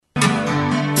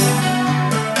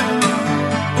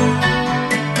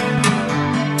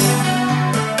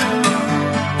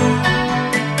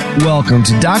Welcome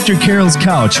to Dr. Carole's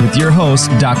Couch with your host,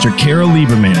 Dr. Carole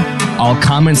Lieberman. All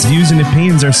comments, views, and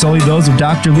opinions are solely those of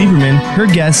Dr. Lieberman, her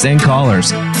guests, and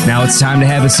callers. Now it's time to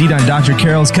have a seat on Dr.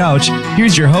 Carole's Couch.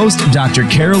 Here's your host, Dr.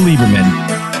 Carole Lieberman.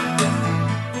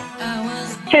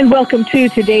 And welcome to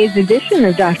today's edition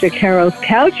of Dr. Carole's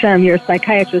Couch. I'm your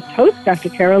psychiatrist host, Dr.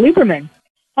 Carole Lieberman.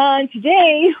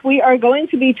 Today, we are going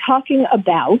to be talking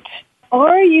about,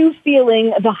 are you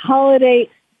feeling the holiday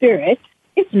spirit?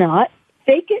 If not,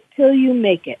 fake it till you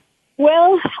make it.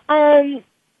 Well,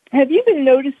 have you been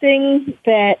noticing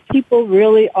that people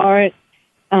really aren't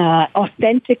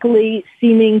authentically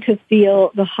seeming to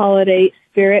feel the holiday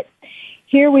spirit?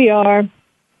 Here we are,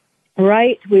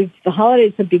 right? The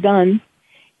holidays have begun,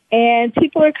 and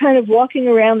people are kind of walking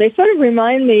around. They sort of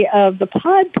remind me of the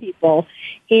pod people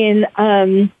in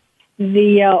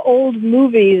the old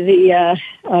movie,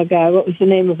 oh God, what was the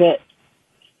name of it?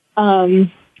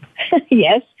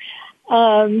 Yes.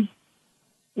 Well,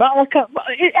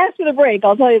 after the break,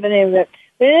 I'll tell you the name of it.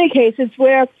 But in any case, it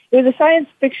was a science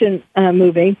fiction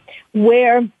movie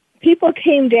where people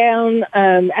came down,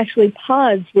 actually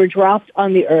pods were dropped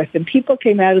on the earth, and people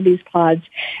came out of these pods.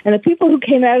 And the people who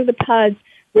came out of the pods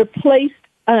replaced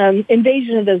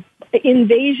Invasion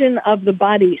of the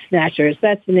Body Snatchers.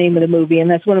 That's the name of the movie, and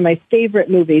that's one of my favorite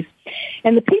movies.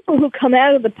 And the people who come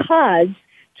out of the pods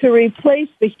to replace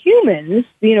the humans,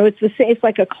 it's the same. It's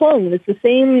like a clone. It's the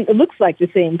same. It looks like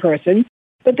the same person,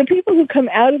 but the people who come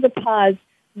out of the pods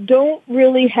don't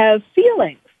really have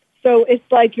feelings. So it's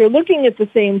like you're looking at the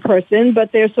same person,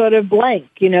 but they're sort of blank.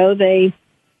 They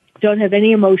don't have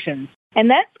any emotions,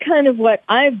 and that's kind of what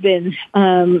I've been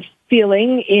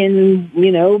feeling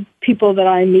in people that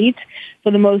I meet.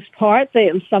 For the most part,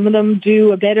 some of them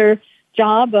do a better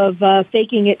job of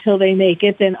faking it till they make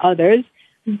it than others.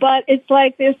 But it's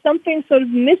like there's something sort of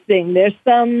missing. There's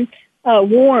some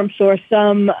warmth or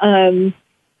some,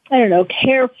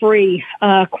 carefree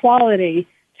quality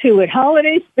to it.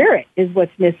 Holiday spirit is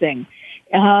what's missing.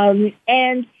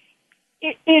 And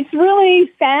it's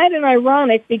really sad and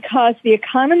ironic because the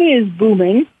economy is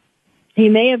booming. You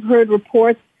may have heard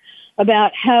reports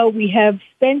about how we have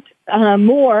spent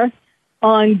more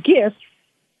on gifts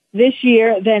this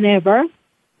year than ever.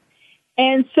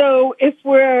 And so if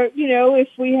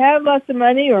we have lots of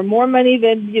money or more money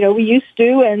than, we used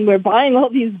to, and we're buying all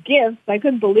these gifts, I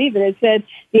couldn't believe it. It said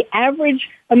the average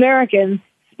American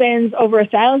spends over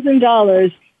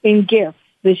 $1,000 in gifts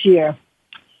this year.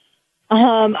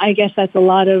 I guess that's a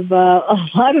lot of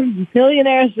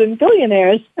millionaires and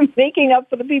billionaires making up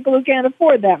for the people who can't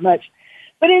afford that much.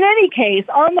 But in any case,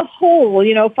 on the whole,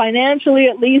 financially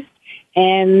at least,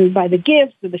 and by the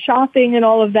gifts and the shopping and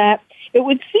all of that, it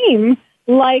would seem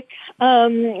like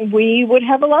we would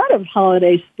have a lot of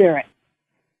holiday spirit.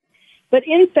 But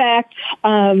in fact,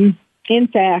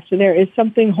 there is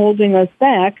something holding us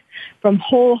back from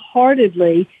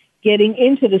wholeheartedly getting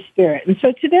into the spirit. And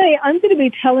so today I'm going to be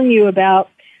telling you about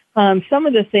some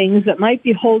of the things that might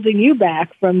be holding you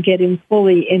back from getting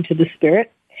fully into the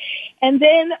spirit. And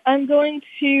then I'm going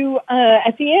to,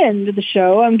 at the end of the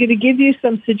show, I'm going to give you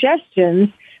some suggestions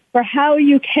for how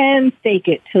you can fake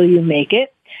it till you make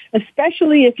it.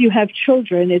 Especially if you have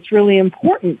children, it's really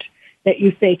important that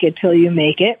you fake it till you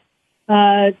make it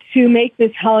to make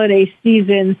this holiday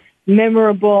season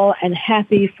memorable and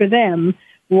happy for them,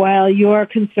 while your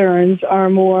concerns are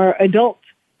more adult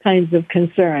kinds of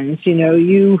concerns.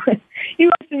 You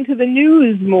listen to the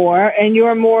news more, and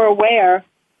you're more aware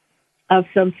of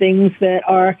some things that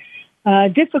are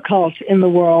difficult in the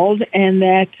world and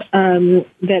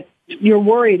that you're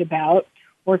worried about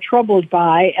or troubled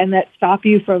by, and that stop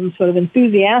you from sort of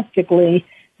enthusiastically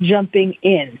jumping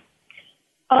in.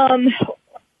 One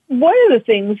of the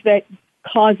things that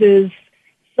causes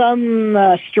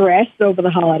some stress over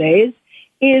the holidays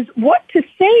is what to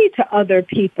say to other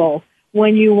people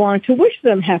when you want to wish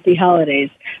them happy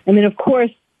holidays. I mean, of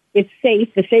course, it's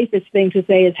safe. The safest thing to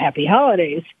say is happy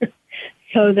holidays,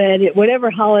 so that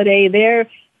whatever holiday they're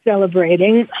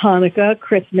celebrating, Hanukkah,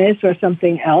 Christmas, or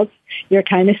something else, you're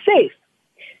kind of safe.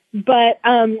 But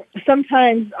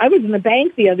sometimes I was in the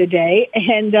bank the other day,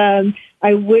 and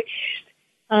I wished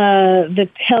the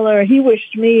teller. He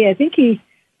wished me. I think he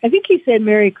said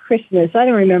Merry Christmas. I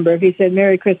don't remember if he said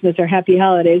Merry Christmas or Happy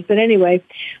Holidays. But anyway,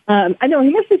 I know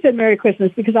he must have said Merry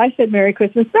Christmas because I said Merry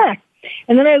Christmas back.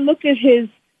 And then I looked at his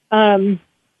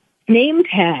name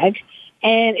tag,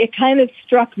 and it kind of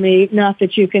struck me, not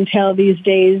that you can tell these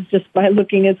days just by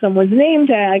looking at someone's name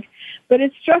tag, but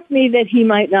it struck me that he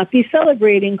might not be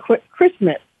celebrating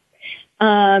Christmas.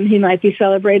 He might be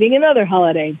celebrating another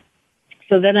holiday.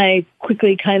 So then I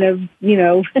quickly kind of,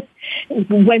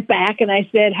 went back and I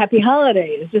said, Happy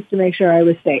Holidays, just to make sure I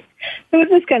was safe. So it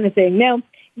was this kind of thing. Now,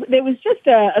 there was just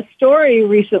a story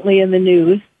recently in the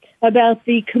news about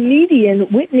the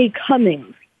comedian Whitney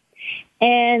Cummings.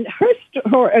 And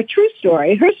a true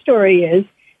story, her story is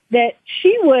that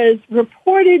she was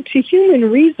reported to Human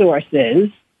Resources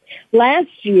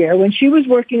last year when she was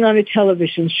working on a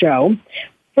television show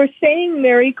for saying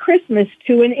Merry Christmas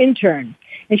to an intern.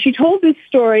 And she told this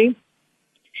story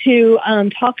to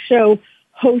talk show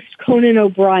host Conan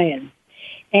O'Brien.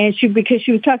 And because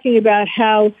she was talking about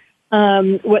how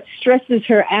what stresses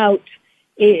her out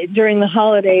during the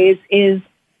holidays is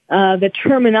the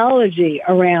terminology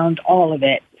around all of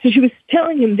it. So she was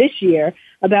telling him this year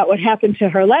about what happened to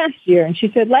her last year. And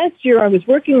she said, last year I was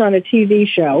working on a TV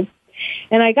show,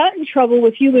 and I got in trouble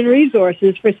with Human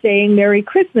Resources for saying Merry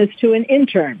Christmas to an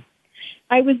intern.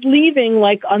 I was leaving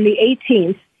like on the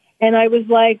 18th, and I was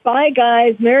like, bye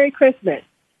guys, Merry Christmas.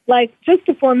 Like just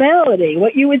a formality,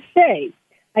 what you would say.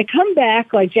 I come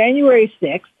back like January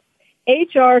 6th,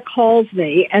 HR calls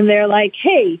me, and they're like,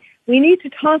 hey, we need to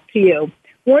talk to you.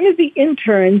 One of the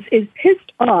interns is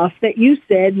pissed off that you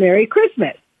said Merry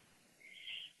Christmas.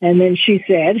 And then she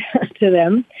said to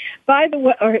them, by the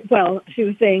way, she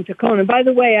was saying to Conan, by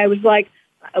the way, I was like,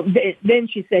 then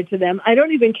she said to them, I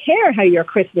don't even care how your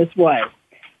Christmas was.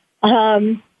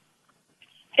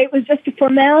 It was just a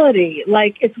formality,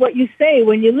 like it's what you say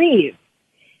when you leave.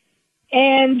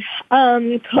 And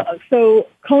so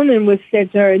Conan was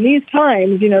said to her, in these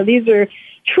times, these are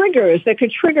triggers that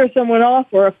could trigger someone off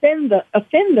or offend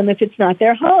them if it's not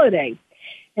their holiday.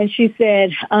 And she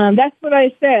said, that's what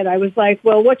I said. I was like,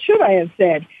 well, what should I have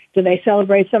said? Do they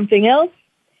celebrate something else?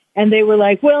 And they were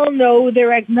like, well, no,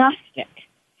 they're agnostic.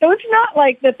 So it's not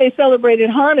like that they celebrated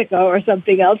Hanukkah or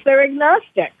something else. They're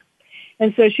agnostic.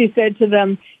 And so she said to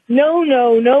them, no,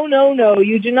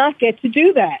 you do not get to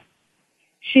do that.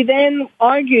 She then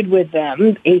argued with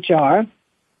them, HR,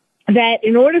 that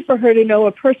in order for her to know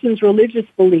a person's religious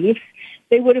beliefs,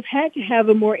 they would have had to have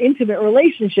a more intimate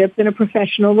relationship than a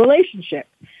professional relationship.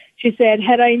 She said,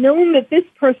 had I known that this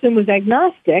person was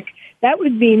agnostic, that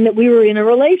would mean that we were in a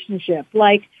relationship.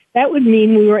 Like, that would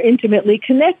mean we were intimately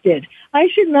connected. I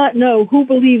should not know who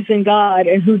believes in God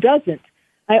and who doesn't.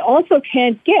 I also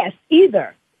can't guess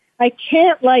either. I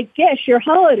can't, guess your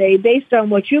holiday based on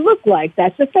what you look like.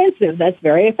 That's offensive. That's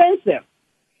very offensive.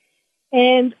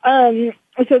 And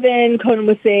so then Conan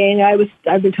was saying,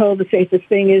 I've been told the safest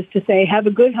thing is to say, have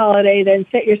a good holiday, then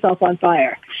set yourself on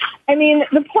fire. I mean,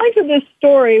 the point of this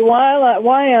story,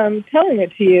 why I'm telling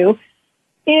it to you,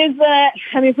 is that,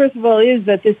 first of all, is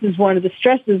that this is one of the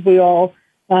stresses we all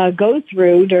go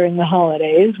through during the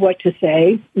holidays, what to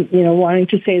say, wanting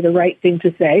to say the right thing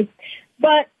to say.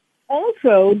 But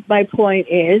also, my point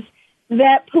is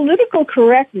that political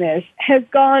correctness has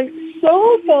gone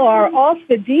so far off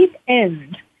the deep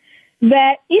end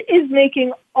that it is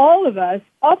making all of us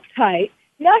uptight,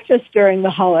 not just during the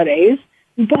holidays,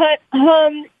 but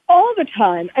all the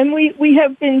time. And we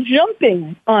have been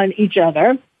jumping on each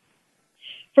other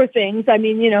for things.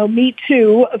 Me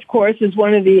Too, of course, is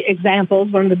one of the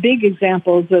big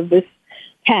examples of this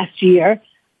past year,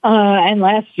 and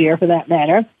last year for that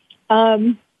matter.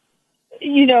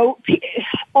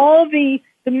 All the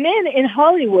men in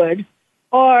Hollywood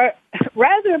are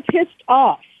rather pissed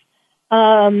off.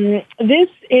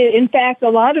 In fact, a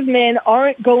lot of men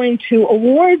aren't going to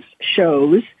awards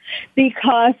shows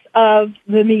because of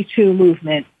the Me Too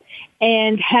movement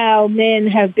and how men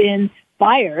have been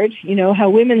fired, how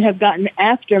women have gotten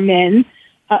after men.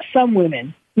 Some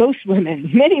women, most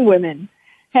women, many women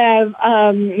have,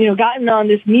 gotten on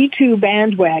this Me Too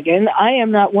bandwagon. I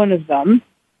am not one of them.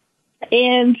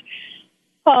 And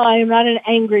I am not an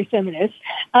angry feminist.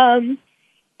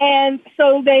 And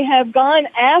so they have gone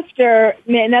after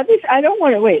men. Now,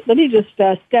 let me just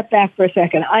step back for a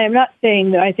second. I am not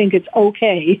saying that I think it's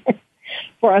okay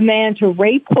for a man to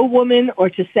rape a woman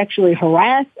or to sexually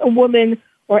harass a woman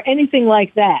or anything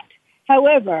like that.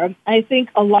 However, I think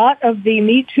a lot of the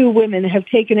Me Too women have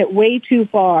taken it way too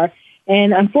far.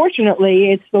 And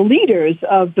unfortunately, it's the leaders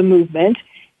of the movement.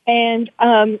 And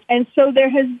so there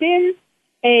has been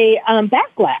a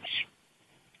backlash.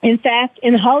 In fact,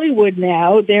 in Hollywood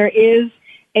now, there is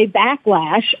a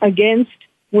backlash against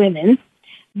women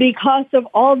because of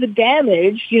all the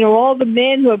damage, all the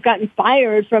men who have gotten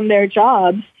fired from their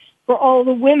jobs for all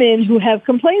the women who have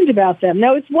complained about them.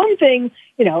 Now, it's one thing,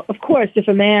 of course, if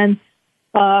a man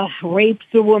rapes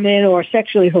a woman or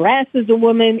sexually harasses a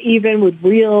woman, even with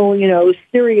real,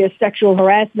 serious sexual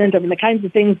harassment. The kinds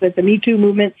of things that the Me Too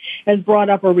movement has brought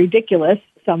up are ridiculous,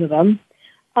 some of them.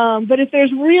 But if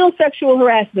there's real sexual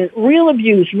harassment, real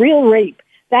abuse, real rape,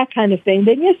 that kind of thing,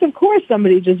 then yes, of course,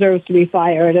 somebody deserves to be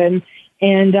fired and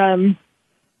to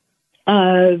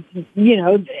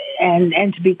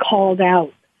be called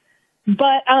out.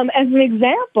 But as an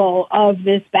example of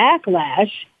this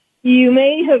backlash, you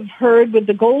may have heard with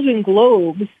the Golden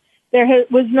Globes, there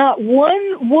was not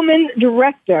one woman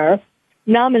director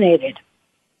nominated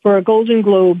for a Golden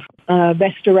Globe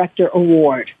Best Director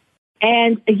award.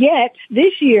 And yet,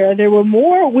 this year, there were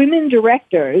more women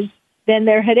directors than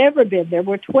there had ever been. There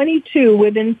were 22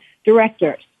 women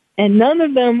directors, and none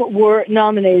of them were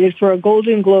nominated for a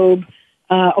Golden Globe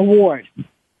award.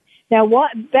 Now,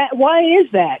 why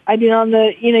is that? I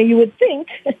mean, you would think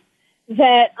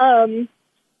that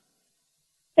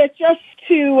that just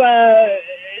to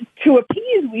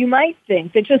appease, you might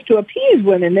think that just to appease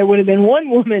women, there would have been one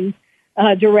woman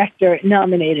director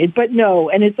nominated, but no,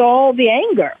 and it's all the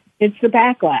anger. It's the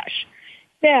backlash.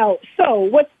 Now, so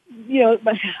what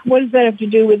does that have to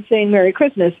do with saying Merry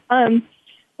Christmas?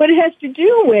 What it has to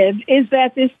do with is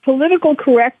that this political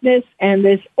correctness and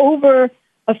this offensive,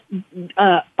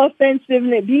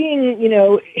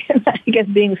 being, I guess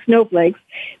being snowflakes,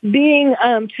 being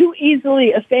too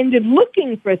easily offended,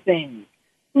 looking for things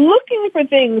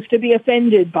to be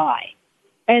offended by,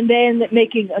 and then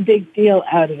making a big deal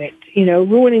out of it,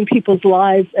 ruining people's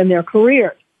lives and their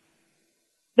careers.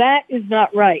 That is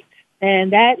not right.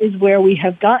 And that is where we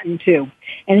have gotten to.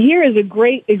 And here is a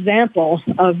great example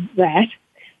of that.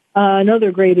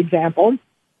 Another great example.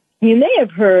 You may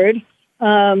have heard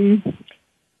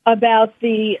about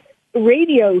the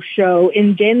radio show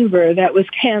in Denver that was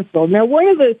canceled. Now,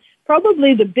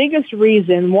 probably the biggest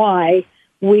reason why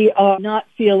we are not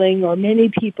feeling, or many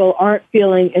people aren't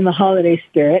feeling in the holiday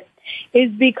spirit,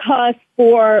 is because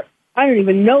for, I don't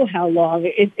even know how long,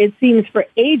 it seems for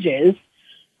ages,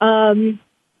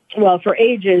 for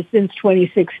ages since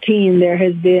 2016, there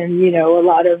has been, a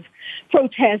lot of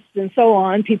protests and so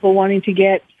on, people wanting to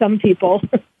get some people,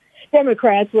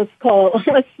 Democrats, let's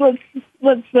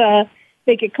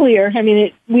make it clear. I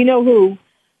mean, we know who,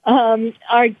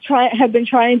 have been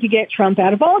trying to get Trump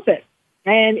out of office.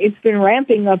 And it's been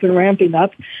ramping up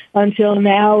until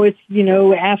now. It's,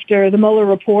 after the Mueller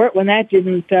report, when that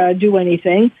didn't do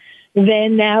anything,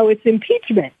 then now it's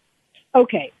impeachment.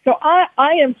 Okay, so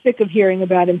I am sick of hearing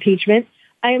about impeachment.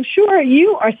 I am sure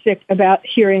you are sick about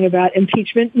hearing about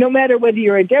impeachment, no matter whether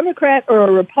you're a Democrat or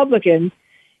a Republican.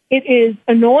 It is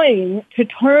annoying to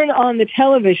turn on the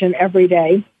television every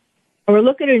day or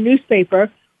look at a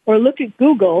newspaper or look at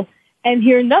Google and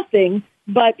hear nothing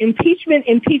but impeachment,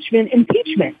 impeachment,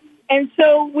 impeachment. And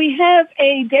so we have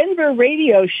a Denver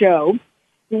radio show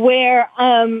where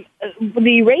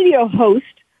the radio host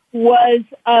was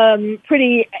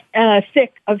pretty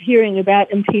sick of hearing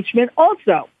about impeachment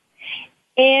also.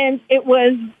 And it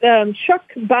was Chuck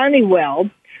Bonnewell,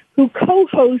 who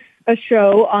co-hosts a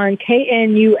show on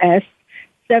KNUS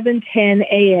 710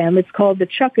 AM. It's called The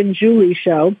Chuck and Julie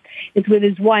Show. It's with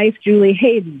his wife, Julie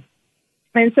Hayden.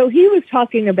 And so he was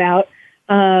talking about,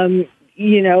 how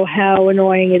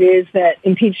annoying it is that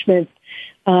impeachment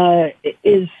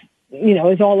is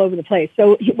all over the place.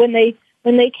 So when they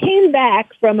came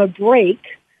back from a break,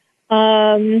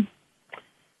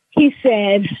 he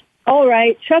said, all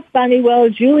right, Chuck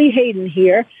Bonnewell, Julie Hayden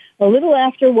here, a little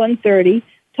after 1:30,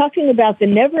 talking about the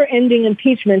never-ending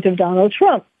impeachment of Donald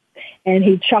Trump. And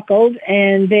he chuckled,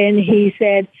 and then he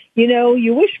said,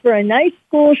 you wish for a nice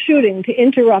school shooting to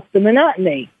interrupt the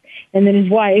monotony. And then his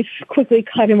wife quickly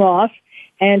cut him off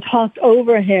and talked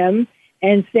over him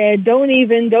and said, don't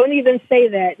even say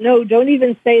that. No, don't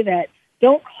even say that.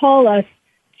 Don't call us.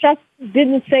 Chuck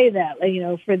didn't say that,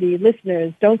 for the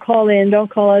listeners. Don't call in, don't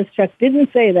call us. Chuck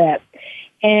didn't say that.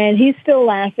 And he's still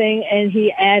laughing, and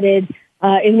he added,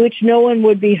 in which no one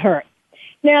would be hurt.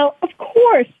 Now, of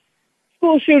course,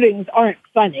 school shootings aren't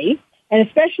funny, and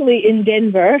especially in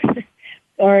Denver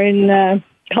or in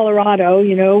Colorado,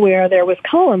 where there was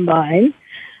Columbine.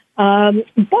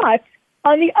 But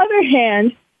on the other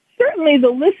hand, certainly the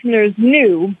listeners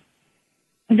knew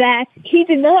that he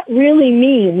did not really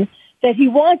mean that he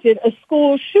wanted a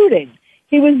school shooting.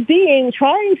 He was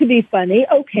trying to be funny.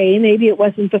 Okay, maybe it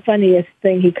wasn't the funniest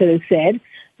thing he could have said,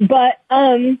 but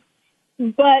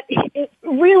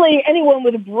really anyone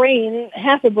with a brain,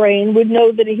 half a brain, would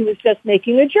know that he was just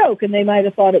making a joke, and they might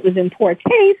have thought it was in poor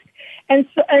taste, and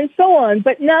so on,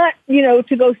 but not,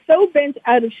 to go so bent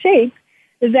out of shape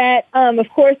that, of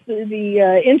course,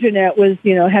 the internet was,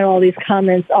 had all these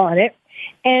comments on it,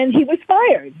 and he was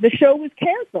fired. The show was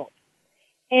canceled.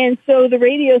 And so the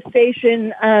radio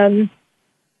station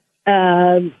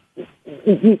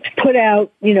put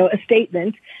out, a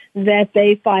statement that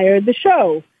they fired the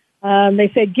show.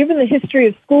 They said, given the history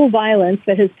of school violence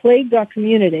that has plagued our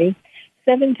community,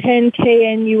 710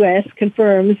 KNUS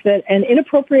confirms that an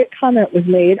inappropriate comment was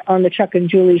made on the Chuck and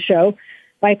Julie show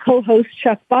by co-host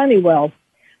Chuck Bonniwell.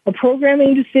 A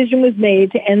programming decision was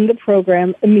made to end the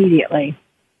program immediately.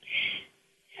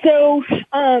 So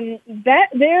that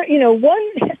there,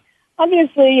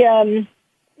 obviously,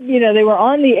 they were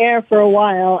on the air for a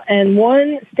while, and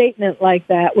one statement like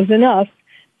that was enough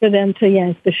for them to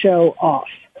yank the show off.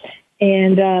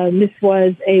 And this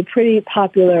was a pretty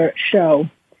popular show.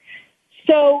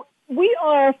 So we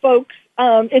are, folks,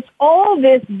 it's all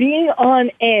this being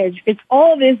on edge. It's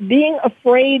all this being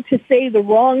afraid to say the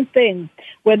wrong thing,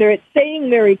 whether it's saying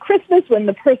Merry Christmas when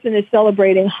the person is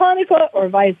celebrating Hanukkah or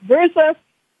vice versa,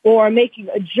 or making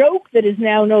a joke that is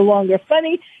now no longer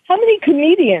funny. How many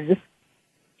comedians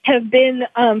have been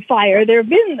fired? There have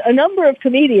been a number of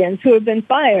comedians who have been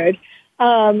fired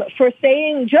for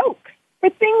saying jokes, for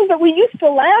things that we used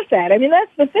to laugh at. I mean,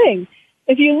 that's the thing.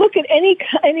 If you look at any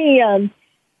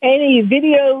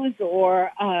videos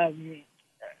or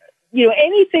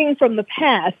anything from the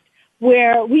past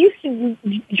where we used to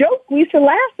joke, we used to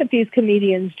laugh at these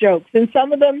comedians' jokes, and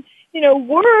some of them,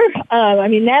 were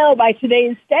now by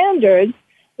today's standards,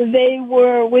 they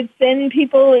would send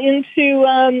people into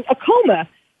a coma.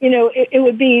 It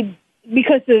would be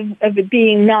because of it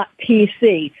being not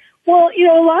PC. Well,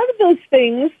 a lot of those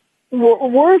things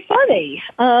were funny,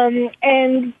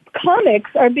 and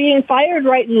comics are being fired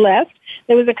right and left.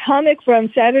 There was a comic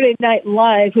from Saturday Night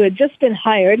Live who had just been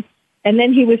hired, and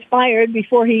then he was fired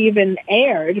before he even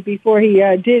aired, before he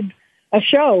did a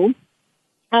show,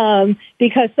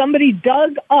 because somebody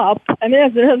dug up,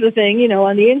 that's another thing,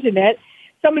 on the internet,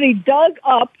 somebody dug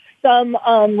up some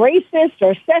racist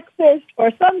or sexist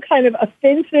or some kind of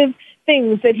offensive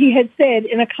things that he had said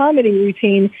in a comedy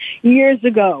routine years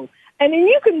ago. I mean,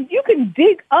 you can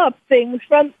dig up things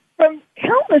from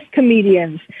countless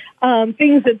comedians,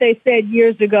 things that they said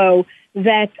years ago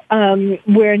that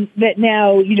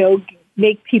now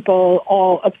make people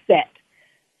all upset.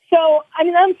 So,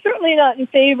 I'm certainly not in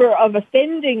favor of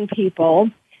offending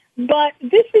people, but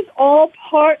this is all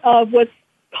part of what's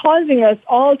causing us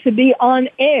all to be on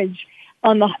edge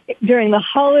during the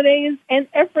holidays and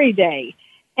every day.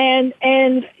 And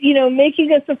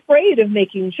making us afraid of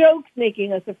making jokes,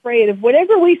 making us afraid of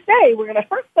whatever we say, we're going to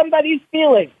hurt somebody's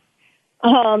feelings.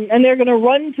 And they're going to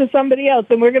run to somebody else,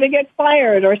 and we're going to get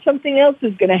fired, or something else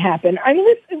is going to happen.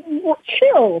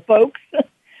 Chill, folks.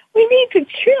 We need to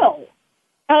chill.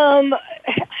 I'm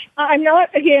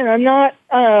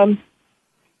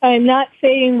not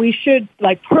saying we should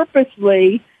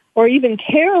purposely or even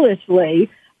carelessly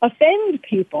offend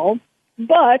people,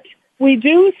 but we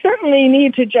do certainly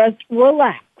need to just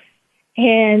relax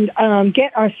and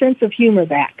get our sense of humor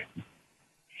back.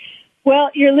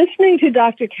 Well, you're listening to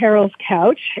Dr. Carole's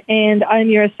Couch, and I'm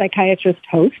your psychiatrist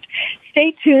host.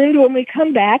 Stay tuned. When we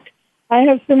come back, I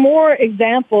have some more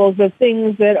examples of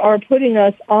things that are putting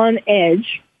us on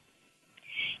edge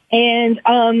and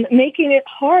making it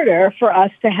harder for us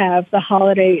to have the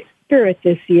holiday spirit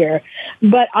this year.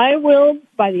 But I will,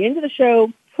 by the end of the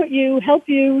show, help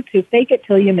you to fake it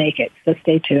till you make it. So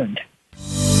stay tuned.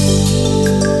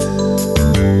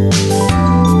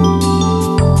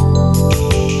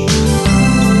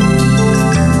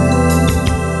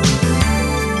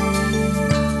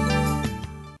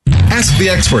 Ask the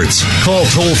experts. Call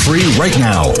toll-free right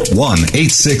now,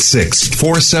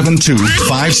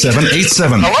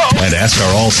 1-866-472-5787. And ask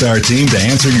our All-Star team to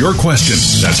answer your question.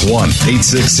 That's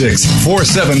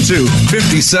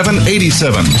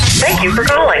 1-866-472-5787. Thank you for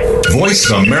calling.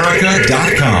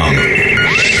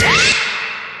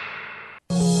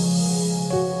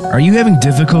 VoiceAmerica.com. Are you having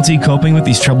difficulty coping with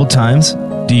these troubled times?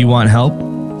 Do you want help?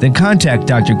 Then contact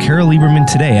Dr. Carole Lieberman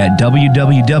today at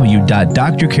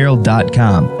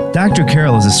www.drcarole.com. Dr.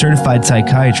 Carole is a certified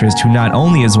psychiatrist who not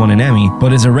only has won an Emmy,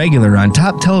 but is a regular on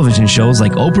top television shows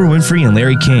like Oprah Winfrey and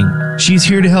Larry King. She's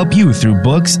here to help you through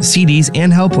books, CDs,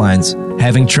 and helplines.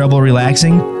 Having trouble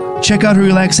relaxing? Check out her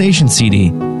relaxation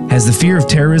CD. Has the fear of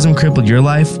terrorism crippled your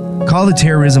life? Call the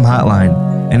Terrorism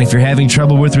Hotline. And if you're having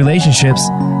trouble with relationships,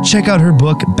 check out her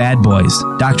book, Bad Boys.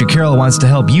 Dr. Carole wants to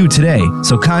help you today,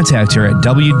 so contact her at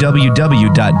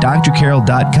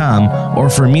www.drcarole.com or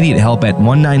for immediate help at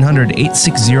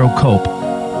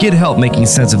 1-900-860-COPE. Get help making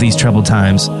sense of these troubled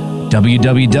times.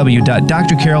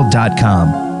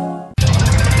 www.drcarole.com.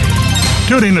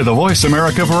 Tune into the Voice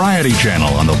America Variety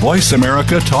channel on the Voice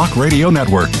America Talk Radio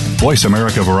Network. Voice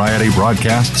America Variety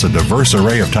broadcasts a diverse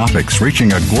array of topics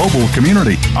reaching a global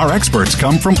community. Our experts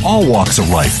come from all walks of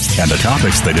life, and the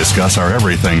topics they discuss are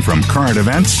everything from current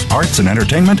events, arts and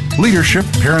entertainment, leadership,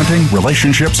 parenting,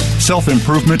 relationships,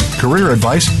 self-improvement, career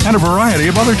advice, and a variety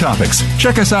of other topics.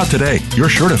 Check us out today. You're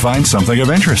sure to find something of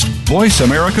interest. Voice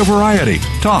America Variety.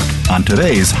 Talk on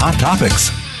today's hot topics.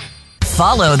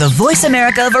 Follow the Voice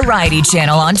America Variety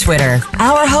channel on Twitter.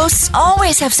 Our hosts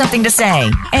always have something to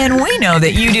say, and we know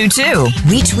that you do too.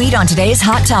 We tweet on today's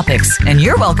hot topics, and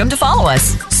you're welcome to follow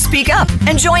us. Speak up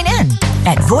and join in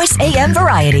at Voice AM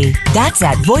Variety. That's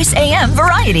at Voice AM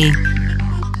Variety.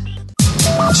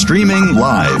 Streaming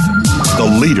live,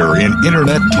 the leader in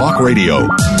Internet talk radio,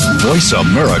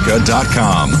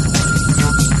 voiceamerica.com.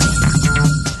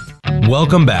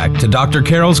 Welcome back to Dr.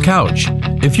 Carole's Couch.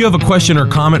 If you have a question or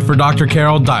comment for Dr.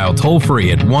 Carole, dial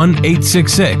toll-free at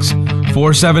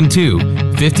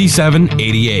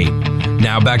 1-866-472-5788.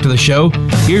 Now back to the show.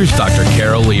 Here's Dr.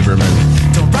 Carole Lieberman.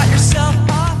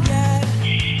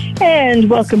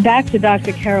 And welcome back to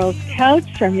Dr. Carole's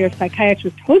Couch. I'm your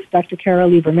psychiatrist host, Dr.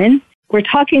 Carole Lieberman. We're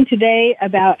talking today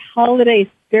about holiday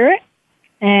spirit.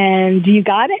 And you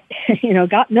got it?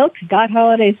 Got milk, got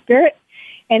holiday spirit?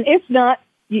 And if not,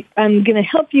 I'm going to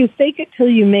help you fake it till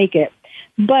you make it.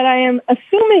 But I am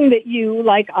assuming that you,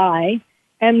 like I,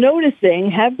 have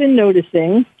been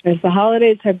noticing, as the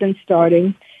holidays have been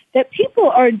starting, that people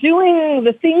are doing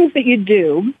the things that you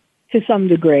do to some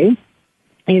degree.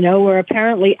 We're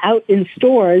apparently out in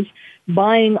stores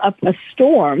buying up a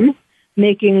storm,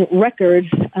 making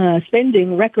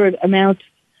spending record amounts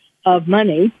of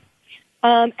money.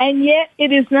 And yet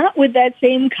it is not with that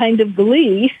same kind of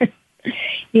glee,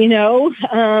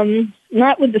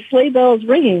 not with the sleigh bells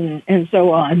ringing and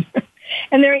so on.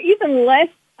 And there are even less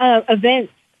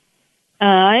events.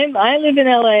 I live in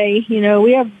LA.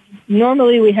 We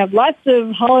have lots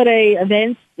of holiday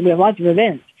events. We have lots of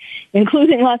events,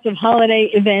 including lots of holiday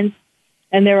events,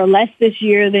 and there are less this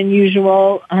year than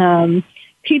usual.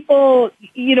 People,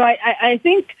 I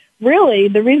think really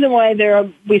the reason why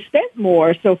we spent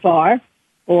more so far,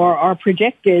 or are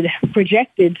projected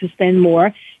to spend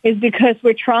more, is because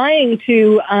we're trying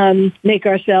to make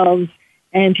ourselves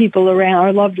and people around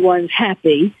our loved ones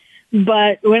happy,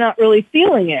 but we're not really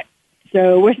feeling it.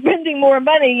 So we're spending more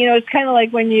money. It's kind of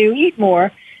like when you eat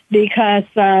more because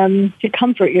to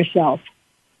comfort yourself.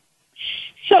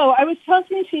 So I was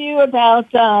talking to you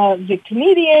about the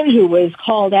comedian who was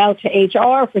called out to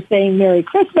HR for saying Merry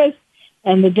Christmas,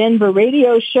 and the Denver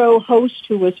radio show host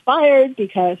who was fired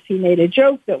because he made a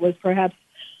joke that was perhaps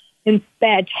in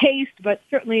bad taste, but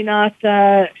certainly not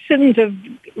shouldn't have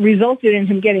resulted in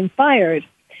him getting fired.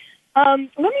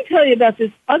 Let me tell you about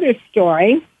this other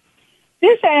story.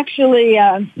 This actually,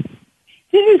 this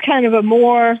is kind of a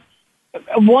more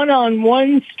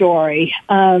one-on-one story.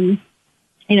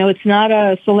 It's not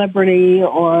a celebrity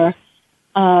or.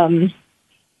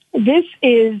 This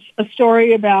is a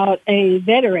story about a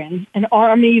veteran, a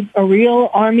real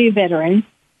Army veteran,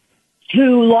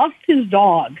 who lost his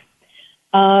dog.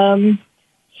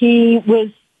 He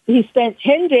spent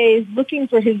 10 days looking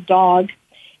for his dog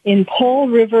in Paul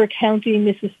River County,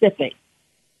 Mississippi.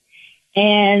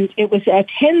 And it was a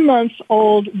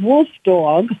 10-month-old wolf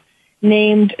dog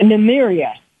named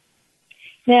Nemiria.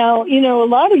 Now, a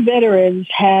lot of veterans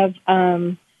have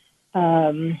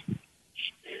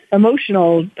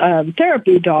emotional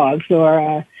therapy dogs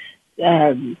or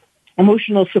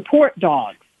emotional support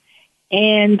dogs.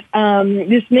 And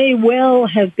this may well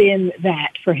have been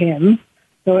that for him.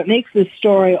 So it makes this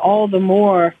story all the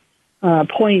more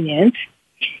poignant.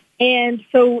 And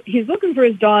so he's looking for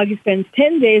his dog. He spends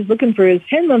 10 days looking for his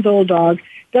 10-month-old dog,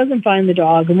 doesn't find the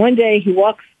dog. And one day he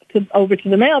walks over to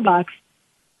the mailbox,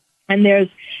 and there's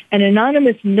an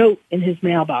anonymous note in his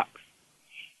mailbox.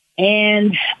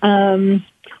 And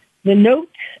the note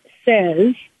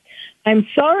says, "I'm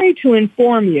sorry to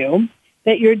inform you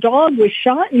that your dog was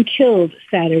shot and killed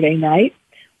Saturday night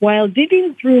while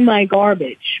digging through my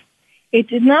garbage. It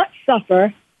did not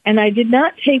suffer, and I did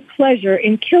not take pleasure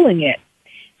in killing it.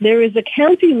 There is a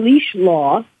county leash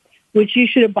law which you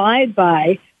should abide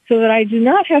by so that I do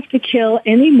not have to kill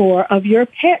any more of your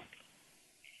pets."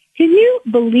 Can you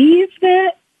believe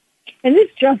that? And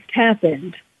this just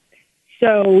happened.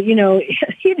 So,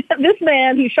 this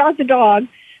man, he shot the dog,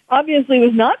 obviously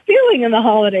was not feeling in the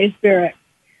holiday spirit.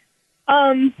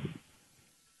 So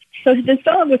this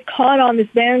dog was caught on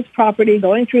this man's property,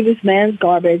 going through this man's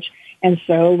garbage, and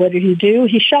so what did he do?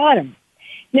 He shot him.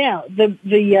 Now, the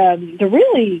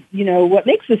really, what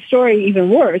makes the story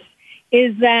even worse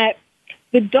is that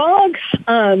the dog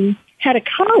had a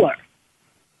collar.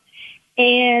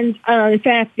 And in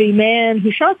fact, the man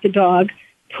who shot the dog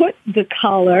put the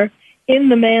collar in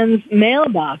the man's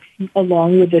mailbox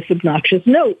along with this obnoxious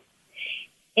note.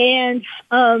 And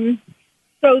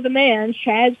so the man,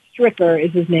 Chad Stricker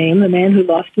is his name, the man who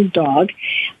lost his dog,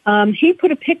 he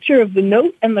put a picture of the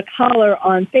note and the collar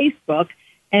on Facebook,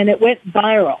 and it went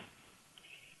viral.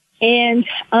 And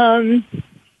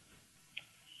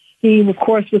he, of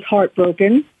course, was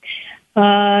heartbroken.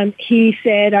 He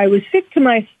said, "I was sick to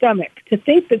my stomach to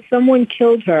think that someone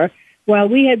killed her while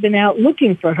we had been out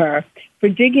looking for her, for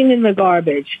digging in the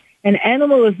garbage. An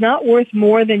animal is not worth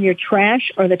more than your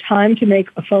trash or the time to make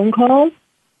a phone call."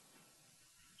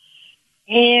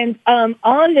 And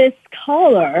on this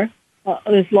collar,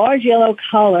 this large yellow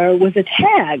collar, was a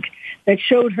tag that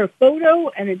showed her photo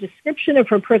and a description of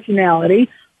her personality,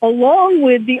 along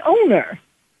with the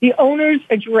owner's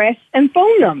address and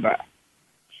phone number.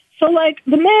 So, like,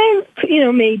 the man,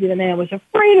 maybe the man was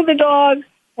afraid of the dog,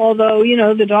 although,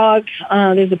 the dog,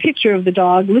 there's a picture of the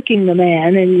dog licking the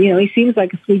man, and, he seems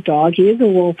like a sweet dog. He is a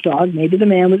wolf dog. Maybe the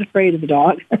man was afraid of the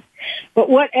dog. But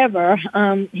whatever,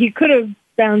 he could have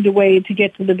found a way to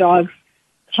get to the dog's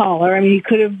collar. I mean,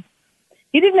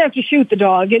 he didn't have to shoot the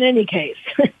dog in any case.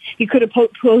 He could have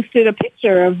posted a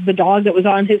picture of the dog that was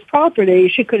on his property.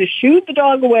 She could have shooed the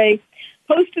dog away,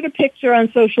 posted a picture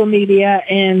on social media,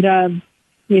 and,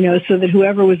 so that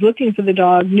whoever was looking for the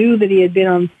dog knew that he had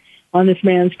been on this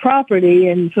man's property,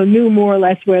 and so knew more or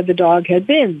less where the dog had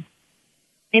been.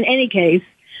 In any case,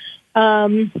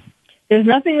 there's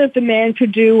nothing that the man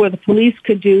could do or the police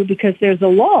could do, because there's a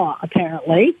law,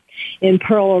 apparently, in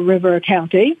Pearl River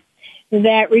County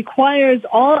that requires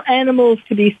all animals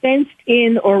to be fenced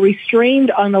in or restrained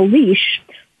on a leash,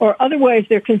 or otherwise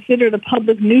they're considered a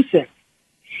public nuisance.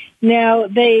 Now,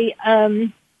 they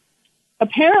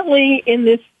apparently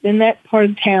in that part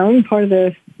of town, part of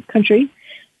the country,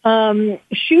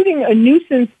 shooting a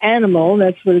nuisance animal,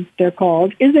 that's what they're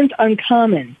called, isn't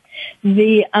uncommon.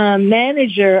 The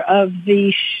manager of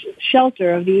the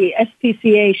shelter, of the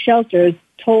SPCA shelters,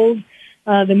 told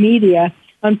the media,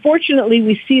 "Unfortunately,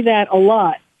 we see that a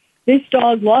lot. This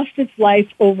dog lost its life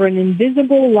over an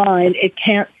invisible line it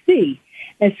can't see.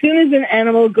 As soon as an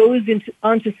animal goes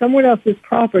onto someone else's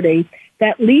property,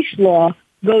 that leash law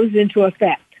goes into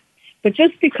effect. But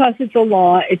just because it's a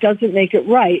law, it doesn't make it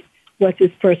right what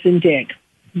this person did."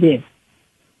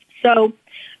 So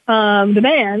the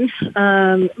man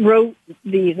wrote,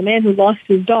 the man who lost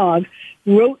his dog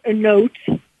wrote a note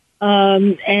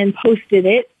and posted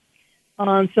it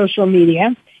on social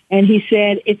media. And he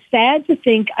said, "It's sad to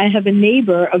think I have a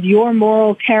neighbor of your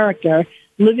moral character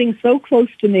living so close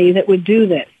to me that would do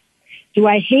this. Do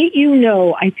I hate you?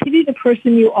 No. I pity the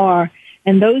person you are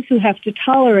and those who have to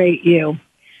tolerate you.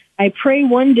 I pray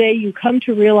one day you come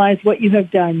to realize what you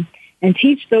have done and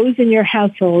teach those in your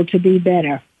household to be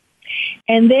better."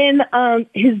 And then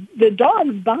the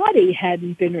dog's body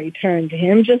hadn't been returned to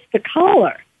him, just the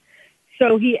collar.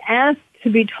 So he asked to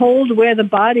be told where the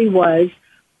body was,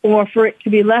 or for it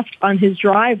to be left on his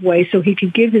driveway so he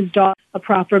could give his dog a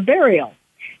proper burial.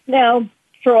 Now,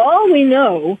 for all we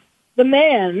know, the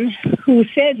man who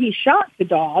said he shot the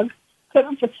dog could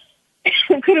have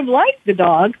liked the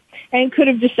dog and could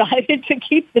have decided to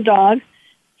keep the dog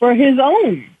for his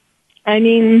own. I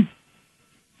mean,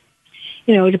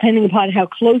 depending upon how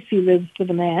close he lives to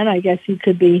the man, I guess he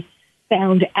could be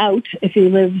found out if he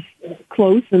lives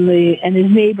close and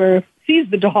his neighbor sees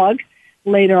the dog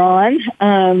later on.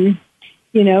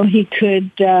 He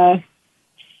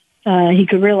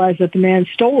could realize that the man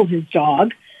stole his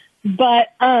dog, but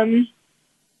in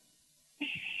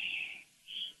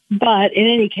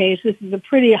any case, this is a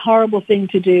pretty horrible thing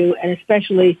to do, and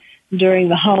especially during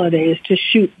the holidays, to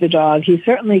shoot the dog. He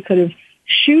certainly could have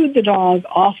shooed the dog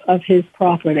off of his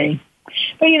property.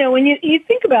 But, when you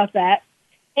think about that,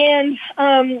 and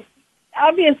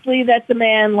obviously that's a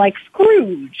man like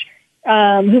Scrooge,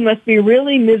 who must be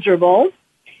really miserable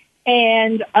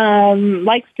and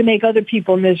likes to make other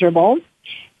people miserable.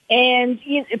 And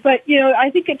but I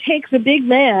think it takes a big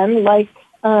man like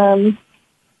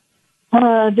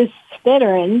this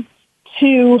veteran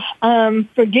to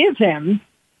forgive him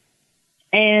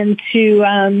and to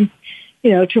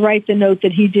write the note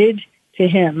that he did to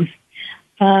him.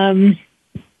 I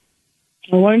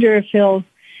wonder if he'll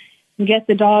get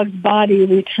the dog's body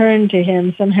returned to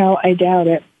him somehow. I doubt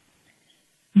it.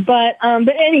 But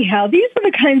anyhow, these are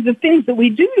the kinds of things that we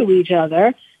do to each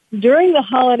other during the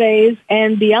holidays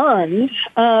and beyond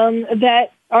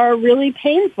that are really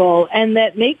painful and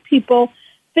that make people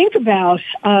think about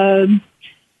how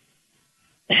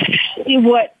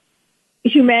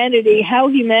humanity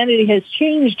has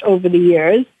changed over the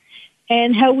years,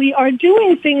 and how we are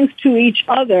doing things to each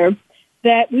other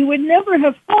that we would never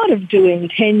have thought of doing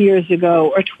 10 years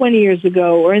ago or 20 years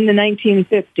ago or in the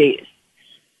 1950s.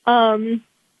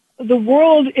 The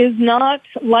world is not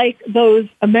like those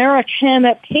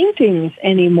Americana paintings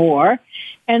anymore,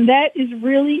 and that is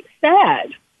really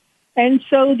sad. And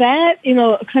so that,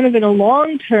 kind of in a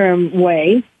long-term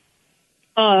way,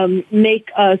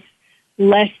 make us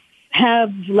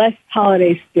have less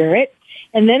holiday spirit.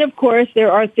 And then, of course,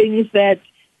 there are things that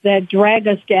drag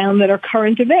us down that are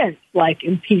current events, like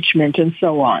impeachment and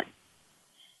so on.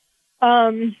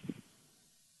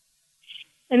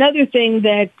 Another thing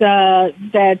that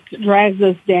drags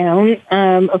us down,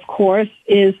 of course,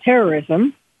 is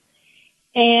terrorism.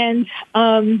 And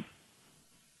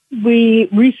we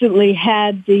recently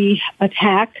had the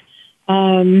attack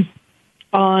on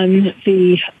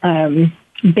the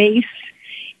base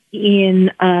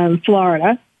in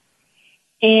Florida.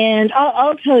 And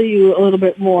I'll tell you a little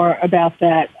bit more about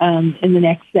that in the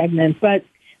next segment. But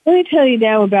let me tell you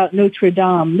now about Notre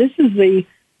Dame. This is the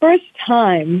first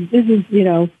time,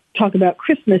 talk about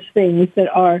Christmas things that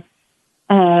are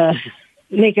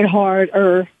make it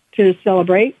harder to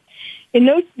celebrate. In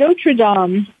Notre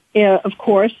Dame, of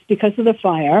course, because of the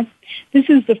fire, this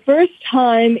is the first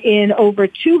time in over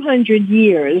 200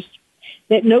 years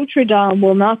that Notre Dame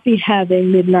will not be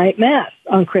having midnight mass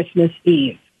on Christmas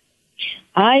Eve.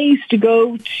 I used to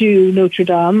go to Notre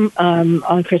Dame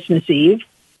on Christmas Eve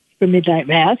for midnight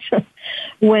mass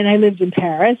when I lived in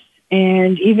Paris,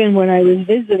 and even when I was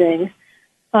visiting,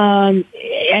 and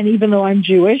even though I'm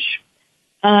Jewish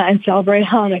and celebrate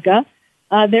Hanukkah,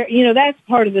 that's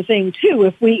part of the thing too.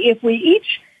 If we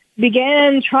each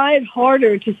tried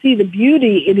harder to see the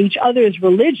beauty in each other's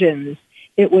religions,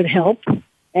 it would help,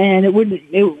 and it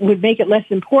would make it less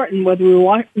important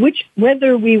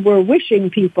whether we were wishing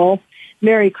people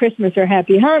Merry Christmas or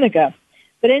Happy Hanukkah.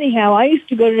 But anyhow, I used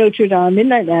to go to Notre Dame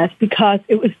midnight mass because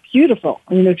it was beautiful.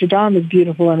 I mean, Notre Dame is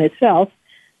beautiful in itself,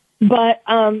 but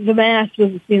the mass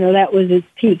was, that was its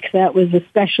peak. That was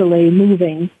especially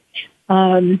moving.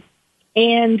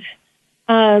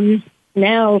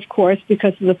 Now, of course,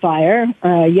 because of the fire,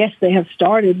 yes, they have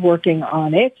started working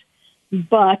on it,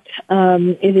 but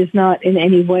it is not in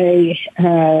any way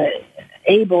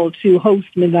able to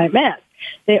host midnight mass.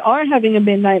 They are having a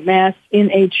midnight mass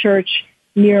in a church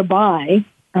nearby,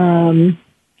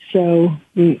 so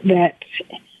that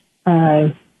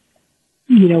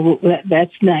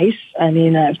that's nice. I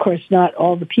mean, of course, not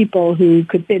all the people who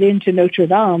could fit into Notre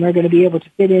Dame are going to be able to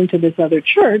fit into this other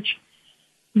church,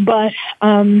 but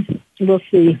we'll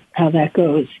see how that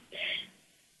goes.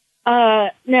 Now,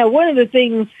 one of the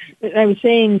things I was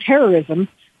saying, terrorism.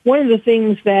 One of the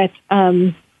things that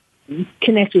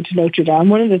connected to Notre Dame,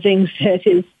 one of the things that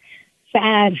is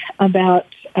sad about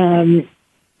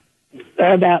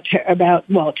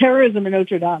terrorism in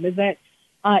Notre Dame is that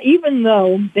even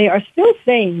though they are still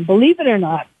saying, believe it or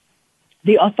not,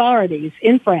 the authorities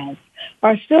in France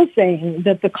are still saying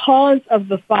that the cause of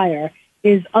the fire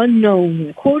is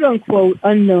unknown, quote unquote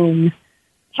unknown,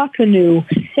 pas connu.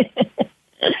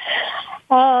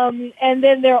 And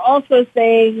then they're also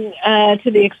saying,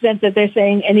 to the extent that they're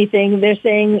saying anything, they're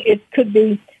saying it could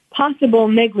be possible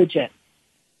negligence.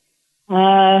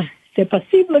 C'est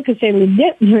possible que c'est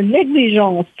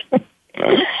négligence.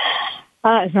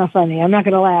 It's not funny. I'm not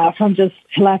going to laugh. I'm just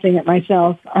laughing at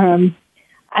myself.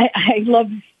 I love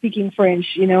speaking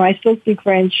French. I still speak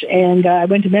French, and I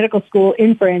went to medical school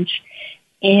in French,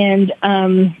 and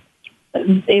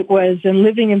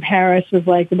living in Paris was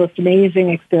like the most amazing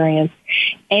experience.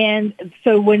 And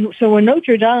so when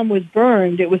Notre Dame was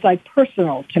burned, it was like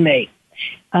personal to me,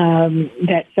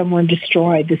 that someone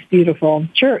destroyed this beautiful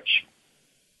church.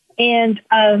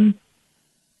 I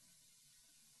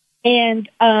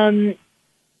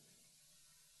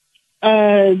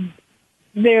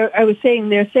was saying,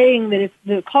 they're saying that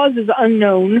the cause is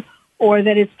unknown, or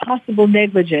that it's possible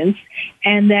negligence,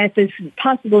 and that this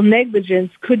possible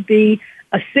negligence could be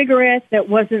a cigarette that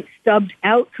wasn't stubbed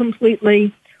out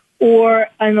completely, or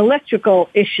an electrical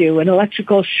issue, an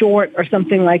electrical short or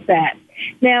something like that.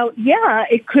 Now, yeah,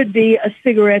 it could be a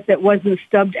cigarette that wasn't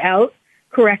stubbed out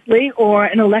correctly, or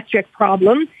an electric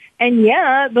problem. And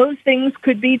yeah, those things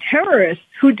could be terrorists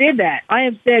who did that. I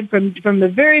have said from the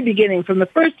very beginning, from the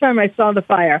first time I saw the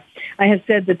fire, I have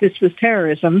said that this was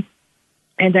terrorism.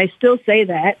 And I still say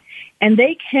that. And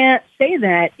they can't say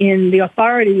that. The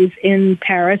authorities in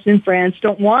Paris, in France,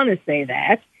 don't want to say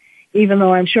that, even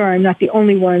though I'm sure I'm not the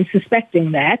only one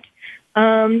suspecting that,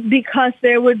 because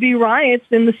there would be riots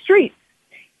in the streets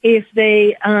if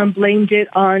they blamed it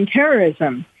on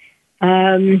terrorism.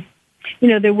 There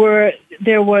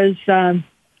was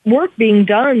work being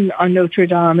done on Notre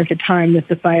Dame at the time that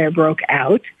the fire broke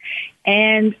out.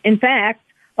 And in fact,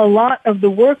 a lot of the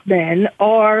workmen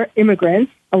are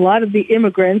immigrants. A lot of the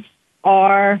immigrants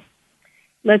are,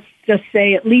 let's just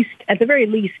say, at the very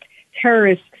least,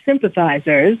 terrorist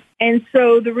sympathizers. And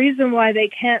so the reason why they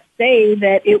can't say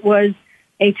that it was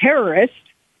a terrorist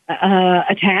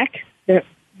attack that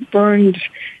burned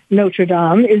Notre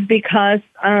Dame is because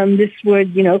this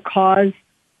would, cause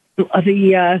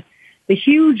the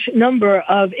huge number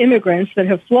of immigrants that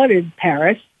have flooded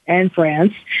Paris and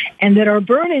France, and that are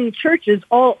burning churches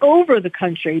all over the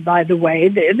country, by the way.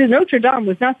 The Notre Dame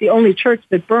was not the only church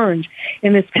that burned.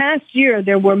 In this past year,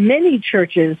 there were many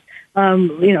churches,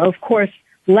 of course,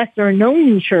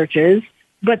 lesser-known churches,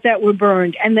 but that were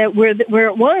burned, and that where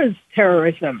it was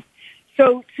terrorism.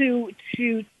 So to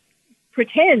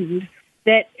pretend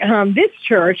that this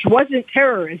church wasn't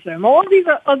terrorism, all these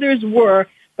others were,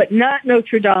 but not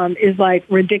Notre Dame, is like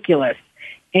ridiculous.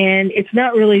 And it's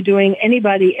not really doing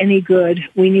anybody any good.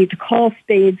 We need to call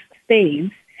spades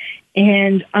spades.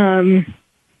 And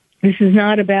this is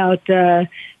not about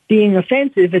being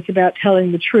offensive. It's about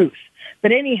telling the truth.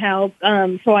 But anyhow,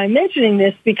 so I'm mentioning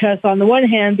this because on the one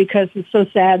hand, because it's so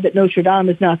sad that Notre Dame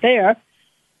is not there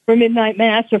for midnight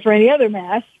mass or for any other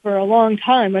mass for a long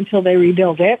time until they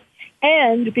rebuild it.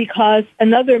 And because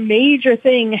another major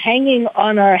thing hanging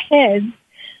on our heads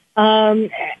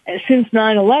since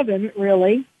 9/11,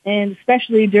 really, and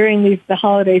especially during the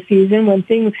holiday season when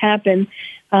things happen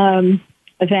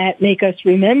that make us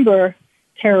remember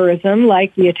terrorism,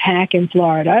 like the attack in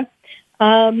Florida,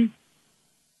 that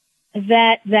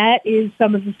is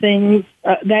some of the things,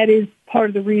 that is part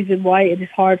of the reason why it is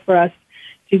hard for us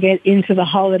to get into the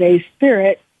holiday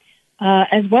spirit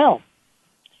as well.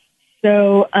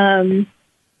 So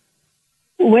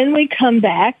when we come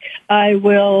back, I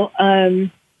will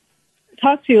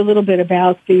talk to you a little bit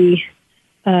about the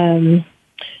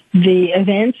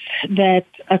events that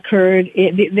occurred.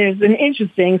 There's an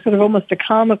interesting, sort of almost a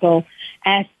comical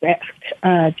aspect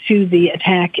to the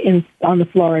attack on the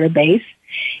Florida base.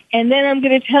 And then I'm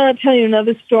going to tell you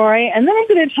another story, and then I'm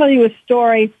going to tell you a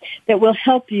story that will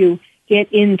help you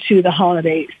get into the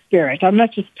holiday spirit. I'm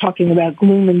not just talking about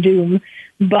gloom and doom,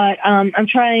 but I'm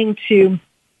trying to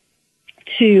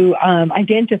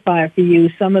identify for you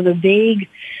some of the vague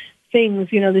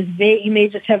things, you may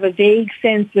just have a vague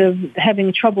sense of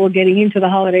having trouble getting into the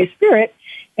holiday spirit,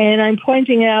 and I'm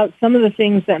pointing out some of the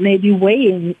things that may be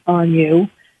weighing on you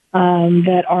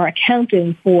that are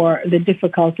accounting for the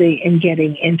difficulty in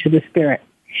getting into the spirit.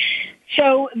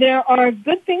 So there are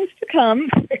good things to come,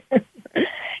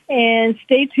 and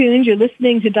stay tuned. You're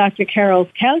listening to Dr. Carole's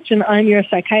Couch, and I'm your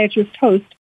psychiatrist host,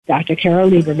 Dr. Carole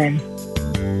Lieberman.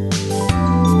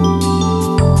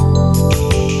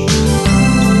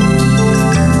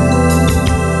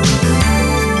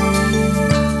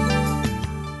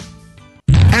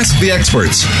 Ask the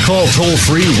experts. Call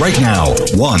toll-free right now,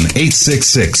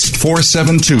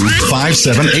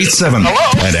 1-866-472-5787.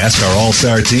 And ask our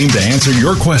All-Star team to answer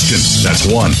your question. That's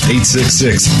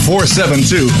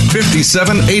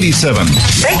 1-866-472-5787.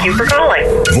 Thank you for calling.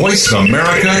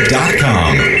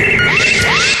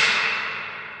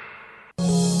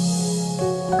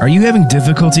 VoiceAmerica.com. Are you having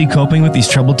difficulty coping with these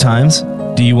troubled times?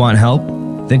 Do you want help?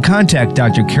 Then contact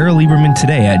Dr. Carole Lieberman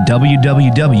today at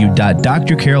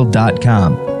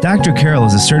www.drcarole.com. Dr. Carole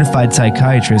is a certified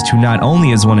psychiatrist who not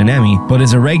only has won an Emmy, but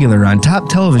is a regular on top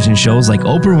television shows like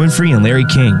Oprah Winfrey and Larry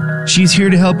King. She's here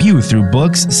to help you through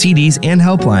books, CDs, and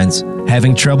helplines.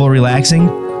 Having trouble relaxing?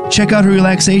 Check out her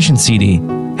relaxation CD.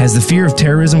 Has the fear of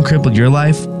terrorism crippled your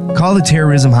life? Call the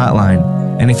terrorism hotline.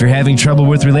 And if you're having trouble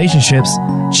with relationships,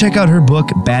 check out her book,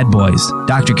 Bad Boys.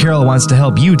 Dr. Carole wants to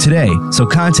help you today, so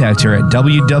contact her at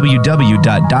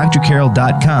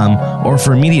www.drcarole.com or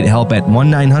for immediate help at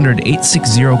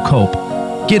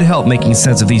 1-900-860-COPE. Get help making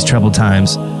sense of these troubled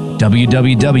times.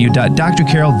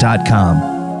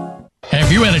 www.drcarole.com.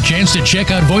 Have you had a chance to check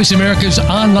out Voice America's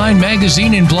online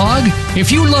magazine and blog?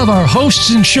 If you love our hosts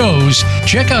and shows,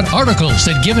 check out articles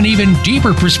that give an even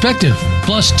deeper perspective,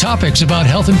 plus topics about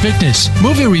health and fitness,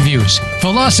 movie reviews,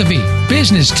 philosophy,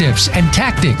 business tips and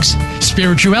tactics,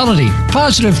 spirituality,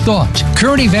 positive thought,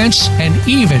 current events, and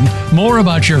even more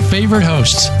about your favorite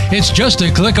hosts. It's just a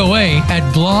click away at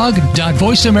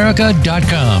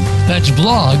blog.voiceamerica.com. That's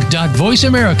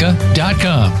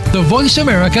blog.voiceamerica.com. The Voice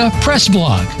America Press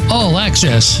Blog. All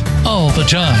access, all the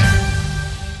time.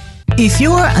 If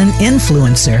you're an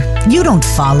influencer, you don't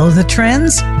follow the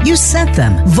trends, you set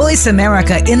them. Voice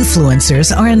America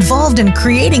influencers are involved in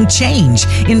creating change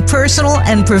in personal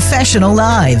and professional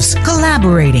lives,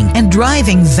 collaborating and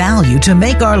driving value to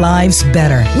make our lives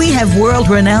better. We have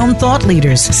world-renowned thought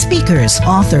leaders, speakers,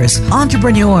 authors,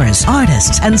 entrepreneurs,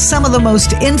 artists, and some of the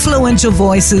most influential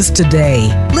voices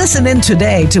today. Listen in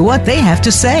today to what they have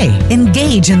to say.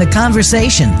 Engage in the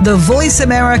conversation. The Voice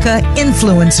America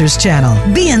Influencers Channel.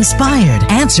 Be inspired.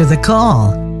 Answer the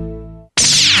call.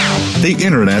 The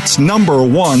Internet's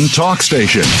 #1 talk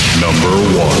station.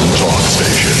 #1 talk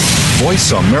station.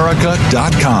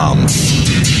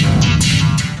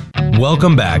 VoiceAmerica.com.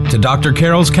 Welcome back to Dr.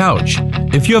 Carole's Couch.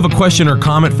 If you have a question or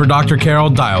comment for Dr. Carole,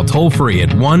 dial toll free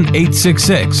at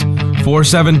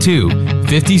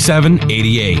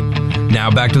 1-866-472-5788.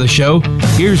 Now back to the show.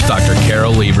 Here's Dr.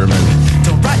 Carole Lieberman.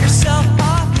 Don't write yourself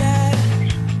off yet.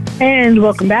 And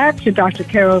welcome back to Dr.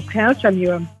 Carole's Couch. I'm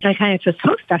your psychiatrist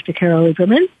host, Dr. Carole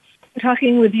Lieberman. I'm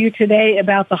talking with you today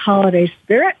about the holiday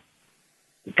spirit.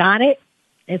 Got it?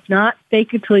 If not,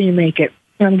 fake it till you make it.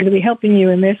 And I'm going to be helping you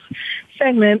in this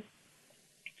segment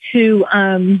to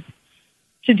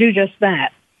do just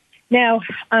that. Now,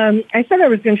 I said I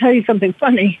was going to tell you something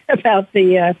funny about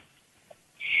the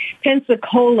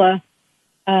Pensacola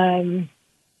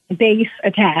base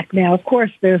attack. Now, of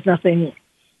course, there's nothing,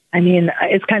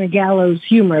 it's kind of gallows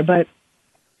humor, but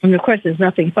of course there's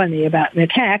nothing funny about an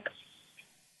attack,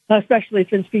 especially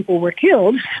since people were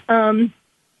killed.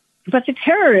 But the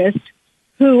terrorist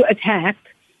who attacked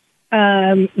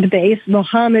the base,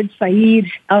 Mohammed Saeed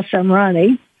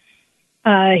al-Shamrani,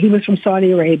 he was from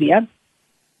Saudi Arabia.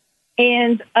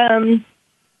 And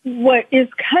what is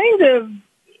kind of,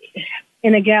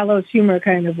 in a gallows humor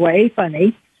kind of way,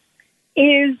 funny,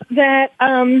 is that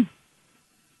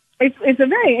it's a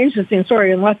very interesting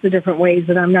story in lots of different ways,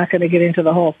 and I'm not going to get into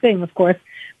the whole thing, of course.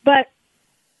 But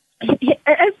as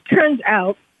it turns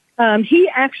out, he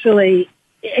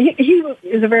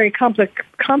is a very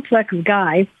complex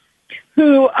guy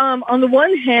who, on the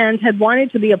one hand, had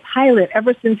wanted to be a pilot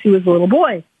ever since he was a little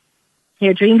boy. He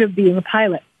had dreamed of being a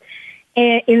pilot.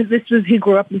 And he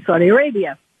grew up in Saudi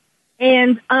Arabia.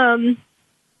 And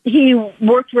he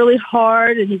worked really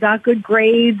hard, and he got good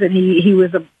grades, and he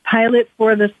was a pilot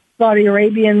for the Saudi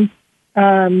Arabian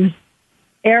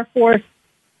Air Force.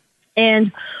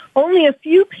 And only a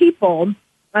few people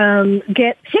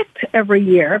get picked every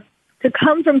year to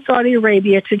come from Saudi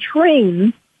Arabia to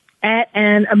train at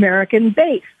an American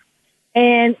base.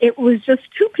 And it was just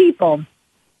two people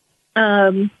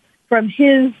from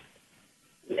his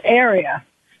area.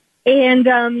 And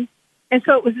so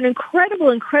it was an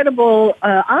incredible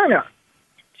honor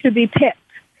to be picked.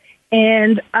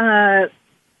 And as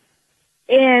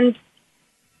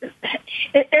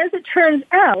it turns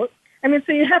out,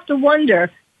 so you have to wonder,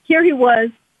 here he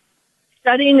was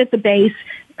studying at the base,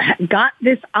 got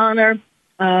this honor,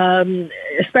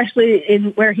 especially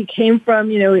in where he came from.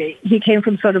 He came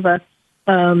from sort of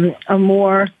a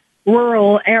more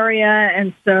rural area,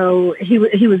 and so he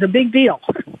was a big deal.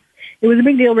 It was a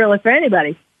big deal, really, for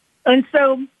anybody. And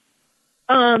so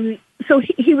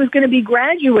he was going to be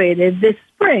graduated this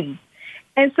spring.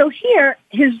 And so here,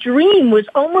 his dream was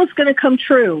almost going to come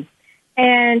true.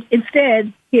 And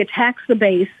instead, he attacks the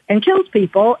base and kills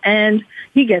people, and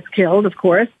he gets killed, of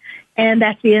course. And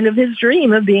that's the end of his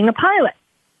dream of being a pilot.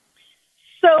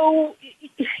 So,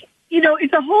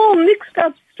 it's a whole mixed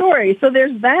up story. So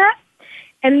there's that.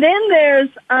 And then there's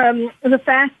the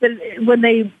fact that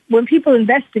when people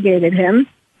investigated him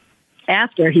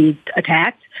after he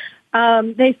attacked,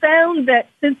 they found that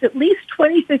since at least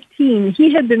 2015,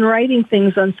 he had been writing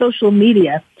things on social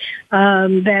media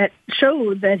that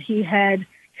showed that he had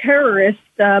terrorist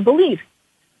beliefs.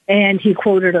 And he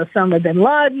quoted Osama bin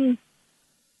Laden.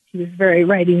 He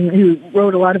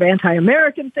wrote a lot of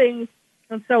anti-American things,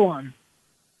 and so on.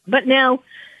 But now,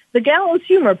 the gallows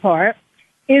humor part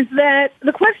is that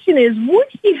the question is, would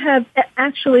he have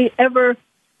actually ever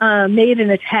made an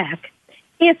attack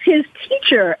if his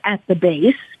teacher at the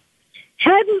base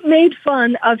hadn't made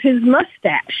fun of his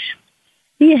mustache?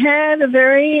 He had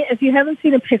if you haven't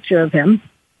seen a picture of him,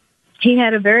 he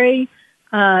had his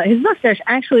mustache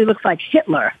actually looks like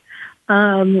Hitler.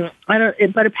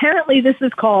 But apparently this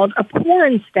is called a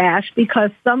porn stash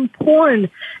because some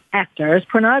pornography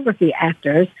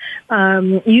actors,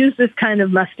 use this kind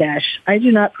of mustache. I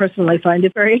do not personally find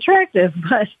it very attractive,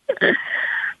 but,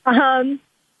 and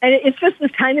it's just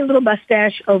this tiny little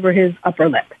mustache over his upper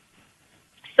lip.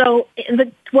 So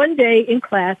one day in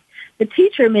class, the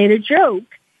teacher made a joke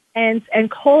and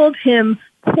called him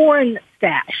porn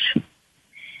stash.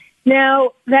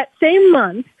 Now, that same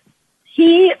month,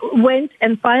 he went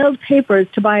and filed papers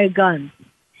to buy a gun,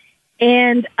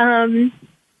 and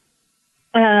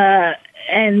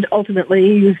ultimately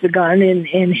used the gun in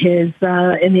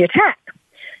the attack.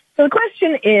 So the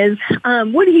question is,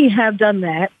 would he have done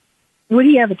that? Would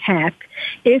he have attacked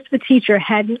if the teacher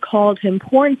hadn't called him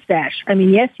porn stash? I mean,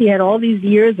 yes, he had all these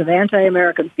years of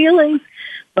anti-American feelings,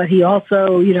 but he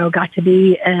also, got to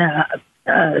be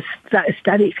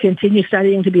continue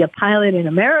studying to be a pilot in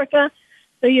America.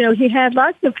 So, he had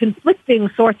lots of conflicting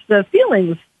sorts of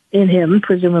feelings in him,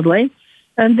 presumably.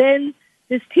 And then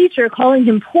this teacher calling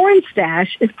him porn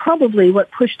stash is probably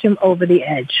what pushed him over the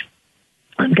edge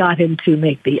and got him to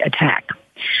make the attack.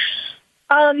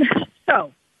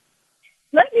 So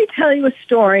let me tell you a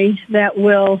story that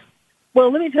let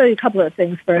me tell you a couple of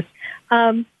things first.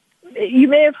 You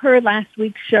may have heard last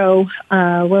week's show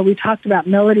where we talked about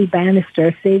Melody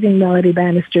Bannister, saving Melody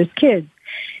Bannister's kids.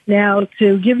 Now,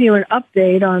 to give you an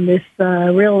update on this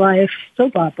real-life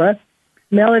soap opera,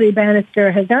 Melody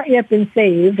Bannister has not yet been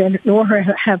saved, and nor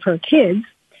have her kids.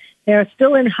 They are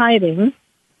still in hiding.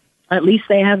 At least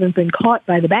they haven't been caught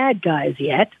by the bad guys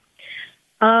yet.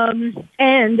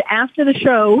 And after this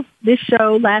show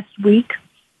last week,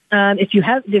 if you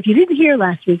didn't hear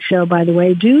last week's show, by the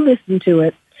way, do listen to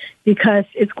it, because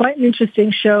it's quite an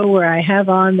interesting show where I have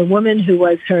on the woman who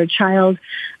was her child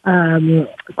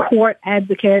court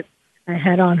advocate. I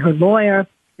had on her lawyer,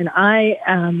 and I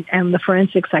am the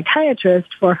forensic psychiatrist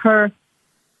for her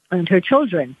and her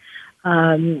children.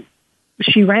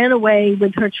 She ran away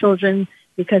with her children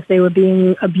because they were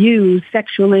being abused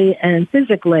sexually and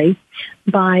physically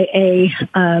by a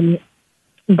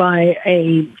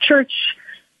church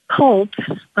cult,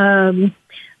 and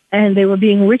they were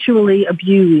being ritually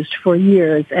abused for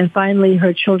years. And finally,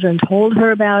 her children told her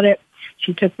about it.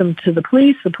 She took them to the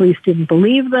police. The police didn't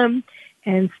believe them,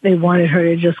 and they wanted her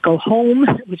to just go home,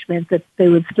 which meant that they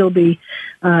would still be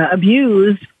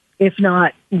abused, if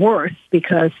not worse,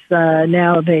 because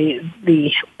now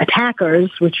the attackers,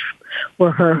 which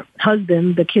were her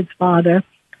husband, the kid's father,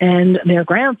 and their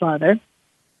grandfather,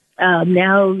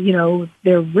 now,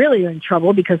 they're really in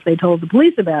trouble because they told the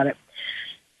police about it.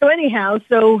 So anyhow,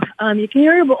 you can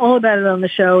hear all about it on the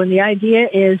show, and the idea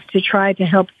is to try to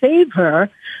help save her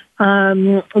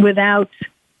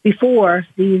before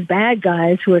these bad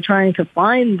guys who are trying to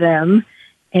find them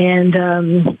and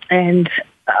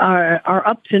are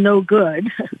up to no good.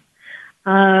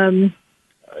 So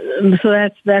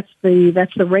that's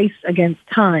the race against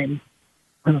time,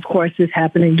 and of course, it's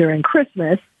happening during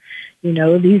Christmas.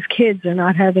 These kids are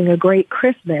not having a great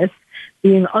Christmas,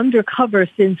 being undercover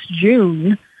since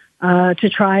June to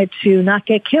try to not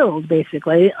get killed.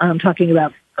 Basically, I'm talking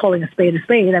about calling a spade a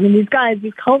spade. I mean, these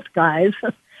cult guys,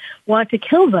 want to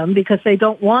kill them because they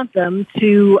don't want them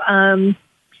to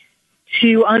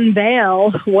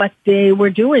unveil what they were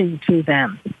doing to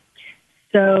them.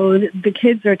 So the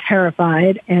kids are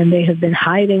terrified, and they have been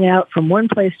hiding out from one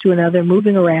place to another,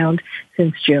 moving around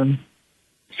since June.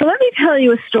 So let me tell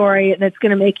you a story that's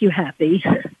going to make you happy,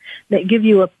 that give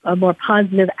you a more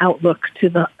positive outlook to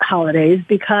the holidays,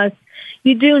 because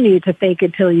you do need to fake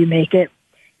it till you make it.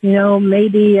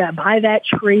 Maybe buy that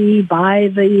tree,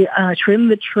 trim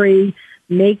the tree,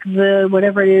 make the,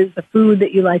 whatever it is, the food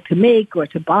that you like to make or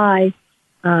to buy,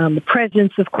 the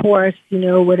presents, of course,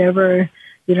 whatever.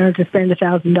 You don't have to spend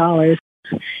 $1,000.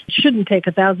 It shouldn't take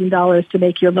 $1,000 to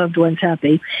make your loved ones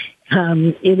happy.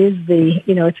 It is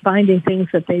it's finding things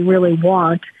that they really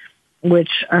want,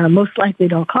 which most likely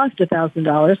don't cost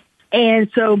 $1,000.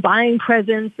 And so buying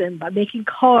presents and by making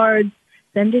cards,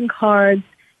 sending cards,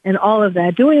 and all of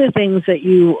that, doing the things that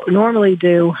you normally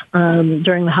do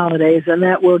during the holidays, and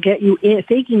that will get you in,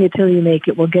 faking it till you make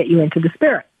it will get you into the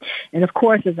spirit. And of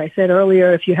course, as I said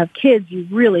earlier, if you have kids, you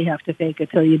really have to fake it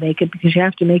till you make it, because you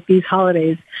have to make these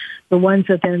holidays the ones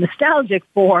that they're nostalgic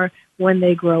for when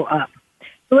they grow up.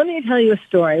 So let me tell you a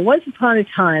story. Once upon a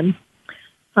time,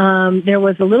 there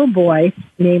was a little boy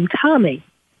named Tommy.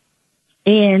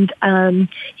 And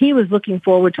he was looking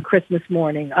forward to Christmas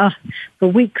morning. For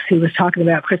weeks he was talking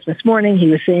about Christmas morning. He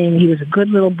was saying he was a good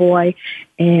little boy,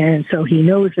 and so he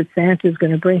knows that Santa's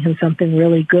going to bring him something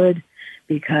really good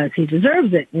because he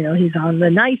deserves it. He's on the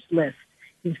nice list.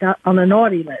 He's not on the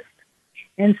naughty list.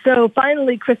 And so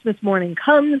finally Christmas morning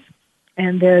comes,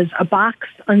 and there's a box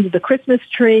under the Christmas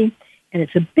tree, and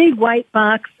it's a big white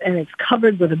box, and it's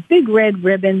covered with a big red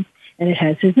ribbon, and it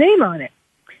has his name on it.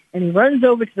 And he runs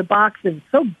over to the box, and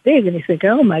it's so big, and he's thinking,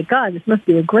 oh, my God, this must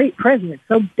be a great present. It's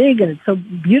so big, and it's so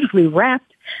beautifully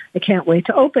wrapped. I can't wait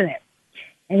to open it.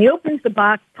 And he opens the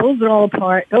box, pulls it all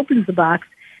apart, opens the box,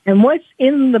 and what's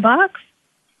in the box?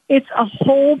 It's a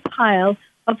whole pile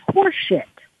of horse shit.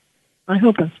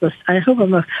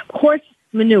 I'm a horse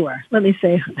manure. Let me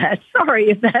say that. Sorry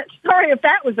if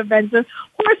that was offensive.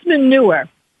 Horse manure.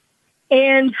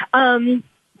 And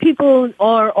people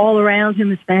are all around him.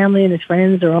 His family and his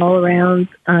friends are all around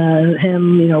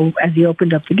him, as he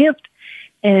opened up the gift.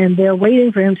 And they're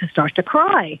waiting for him to start to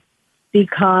cry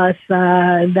because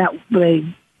that they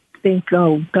think,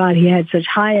 oh, God, he had such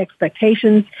high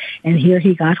expectations, and here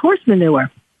he got horse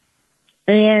manure.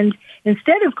 And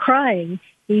instead of crying,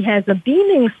 he has a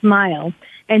beaming smile,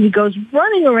 and he goes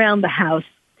running around the house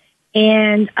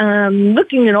and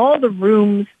looking in all the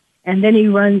rooms, and then he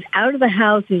runs out of the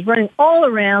house. He's running all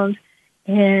around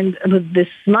and with this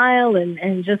smile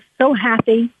and just so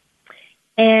happy.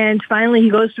 And finally, he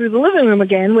goes through the living room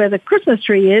again where the Christmas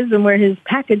tree is and where his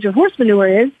package of horse manure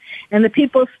is, and the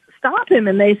people stop him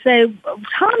and they say,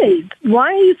 Tommy,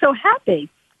 why are you so happy?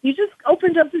 You just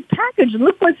opened up this package and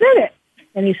look what's in it.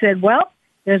 And he said, well,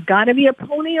 there's got to be a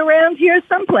pony around here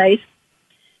someplace.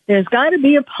 There's got to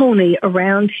be a pony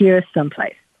around here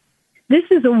someplace. This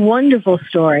is a wonderful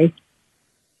story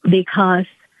because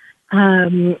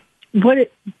what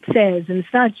it says, and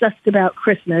it's not just about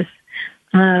Christmas,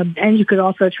 and you could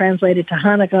also translate it to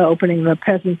Hanukkah, opening the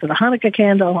presents of the Hanukkah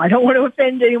candle. I don't want to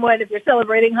offend anyone if you're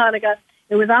celebrating Hanukkah.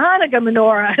 It was a Hanukkah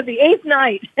menorah, the 8th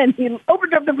night, and he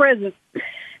opened up the presents,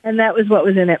 and that was what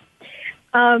was in it.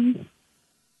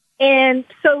 And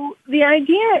so the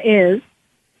idea is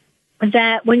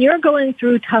that when you're going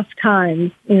through tough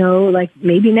times, like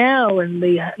maybe now, and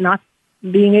the not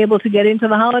being able to get into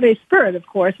the holiday spirit, of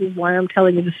course, is why I'm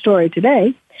telling you the story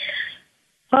today.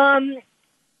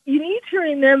 You need to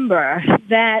remember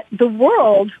that the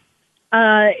world,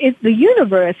 the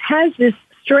universe, has this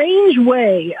strange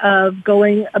way of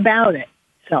going about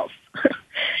itself.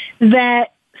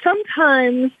 That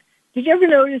sometimes, did you ever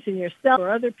notice in yourself or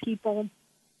other people,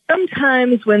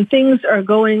 sometimes when things are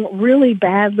going really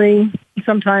badly,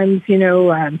 sometimes,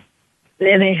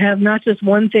 they have not just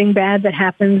one thing bad that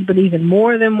happens, but even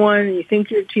more than one. And you think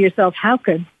to yourself, how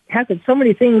could so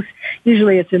many things,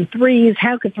 usually it's in threes,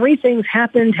 how could 3 things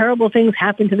happen, terrible things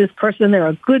happen to this person? They're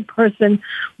a good person.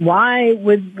 Why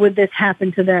would this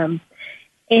happen to them?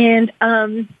 And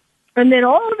then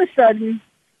all of a sudden,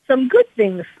 some good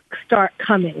things start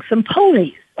coming, some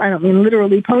ponies. I don't mean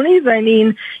literally ponies. I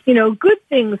mean, good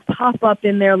things pop up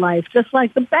in their life, just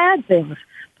like the bad things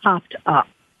popped up.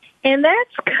 And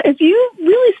if you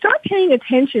really start paying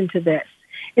attention to this,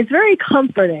 it's very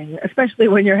comforting, especially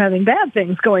when you're having bad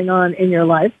things going on in your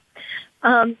life.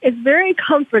 It's very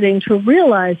comforting to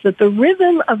realize that the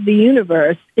rhythm of the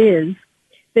universe is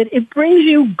that it brings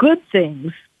you good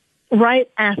things right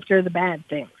after the bad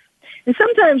things. And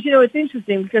sometimes, it's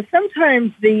interesting because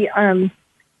sometimes the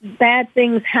bad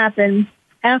things happen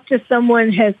after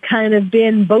someone has kind of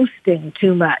been boasting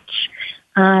too much.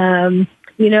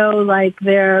 Like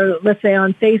let's say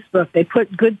on Facebook, they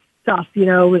put good stuff,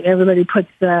 everybody puts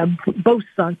boasts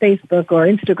on Facebook or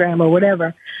Instagram or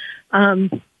whatever.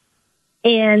 And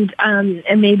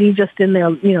maybe just in their,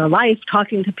 life,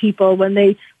 talking to people when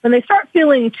they start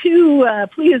feeling too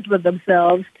pleased with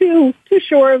themselves, too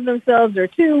sure of themselves, or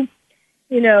too,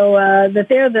 that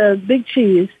they're the big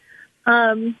cheese.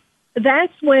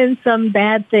 That's when some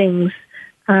bad things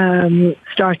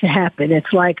start to happen.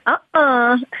 It's like,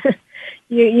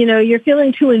 you're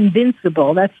feeling too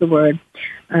invincible. That's the word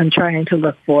I'm trying to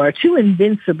look for. Too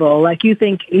invincible. Like you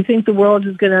think the world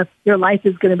your life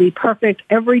is going to be perfect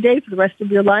every day for the rest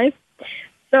of your life.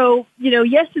 So,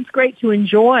 yes, it's great to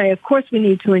enjoy. Of course, we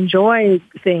need to enjoy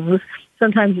things.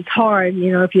 Sometimes it's hard,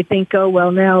 if you think, oh,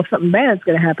 well, now something bad's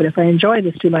going to happen if I enjoy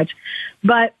this too much.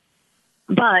 But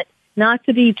not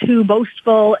to be too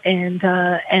boastful and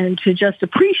to just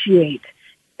appreciate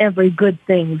every good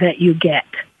thing that you get.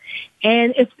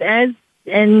 And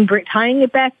tying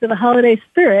it back to the holiday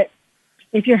spirit,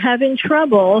 if you're having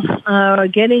trouble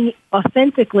getting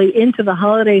authentically into the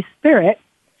holiday spirit,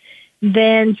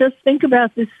 then just think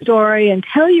about this story and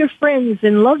tell your friends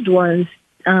and loved ones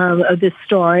of this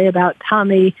story about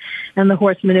Tommy and the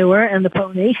horse manure and the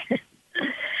pony,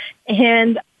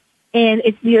 and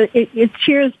it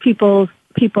cheers people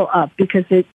up because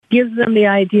it gives them the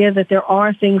idea that there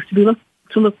are things to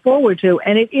look forward to.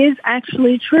 And it is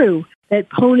actually true that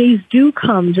ponies do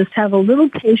come. Just have a little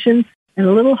patience and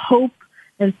a little hope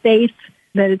and faith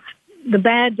that the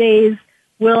bad days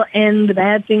will end, the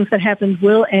bad things that happen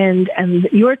will end, and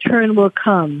your turn will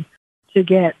come to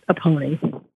get a pony.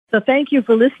 So thank you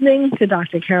for listening to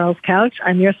Dr. Carole's Couch.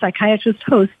 I'm your psychiatrist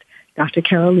host, Dr.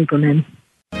 Carole Lieberman.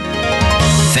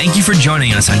 Thank you for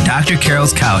joining us on Dr.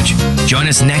 Carole's Couch. Join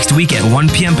us next week at 1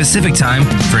 p.m. Pacific Time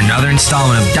for another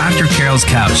installment of Dr. Carole's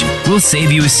Couch. We'll save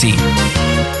you a seat.